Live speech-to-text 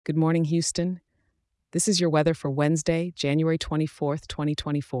Good morning, Houston. This is your weather for Wednesday, January 24th,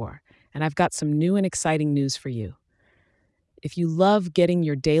 2024, and I've got some new and exciting news for you. If you love getting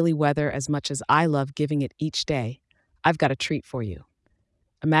your daily weather as much as I love giving it each day, I've got a treat for you.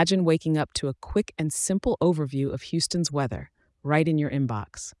 Imagine waking up to a quick and simple overview of Houston's weather right in your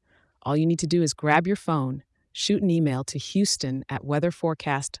inbox. All you need to do is grab your phone, shoot an email to Houston at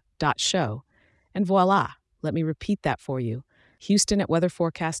weatherforecast.show, and voila, let me repeat that for you. Houston at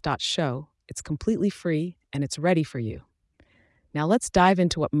weatherforecast.show. It's completely free and it's ready for you. Now let's dive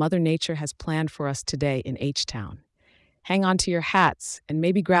into what Mother Nature has planned for us today in H-Town. Hang on to your hats and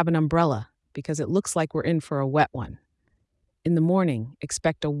maybe grab an umbrella because it looks like we're in for a wet one. In the morning,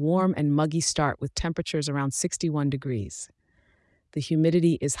 expect a warm and muggy start with temperatures around 61 degrees. The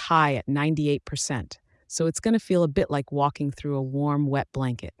humidity is high at 98%, so it's going to feel a bit like walking through a warm, wet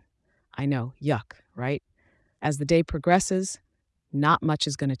blanket. I know, yuck, right? As the day progresses, not much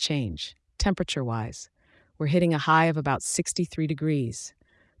is going to change, temperature-wise. We're hitting a high of about 63 degrees.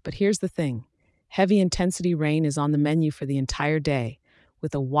 But here's the thing. Heavy intensity rain is on the menu for the entire day,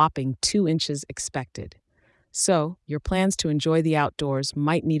 with a whopping 2 inches expected. So, your plans to enjoy the outdoors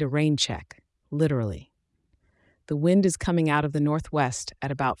might need a rain check, literally. The wind is coming out of the northwest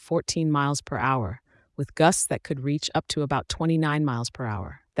at about 14 miles per hour, with gusts that could reach up to about 29 miles per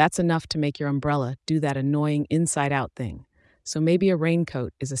hour. That's enough to make your umbrella do that annoying inside-out thing. So maybe a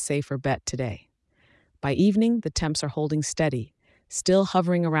raincoat is a safer bet today. By evening, the temps are holding steady, still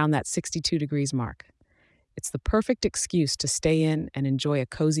hovering around that 62 degrees mark. It's the perfect excuse to stay in and enjoy a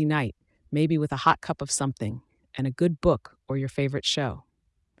cozy night, maybe with a hot cup of something and a good book or your favorite show.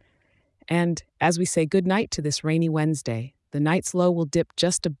 And as we say goodnight to this rainy Wednesday, the night's low will dip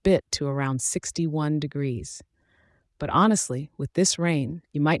just a bit to around 61 degrees. But honestly, with this rain,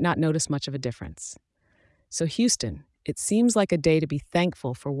 you might not notice much of a difference. So Houston, it seems like a day to be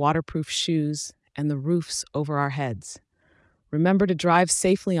thankful for waterproof shoes and the roofs over our heads. Remember to drive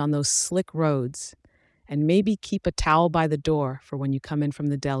safely on those slick roads, and maybe keep a towel by the door for when you come in from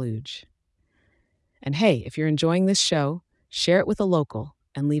the deluge. And hey, if you're enjoying this show, share it with a local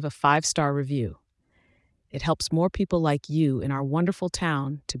and leave a 5-star review. It helps more people like you in our wonderful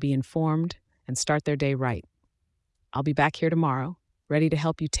town to be informed and start their day right. I'll be back here tomorrow, ready to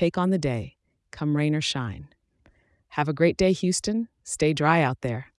help you take on the day, come rain or shine. Have a great day, Houston. Stay dry out there.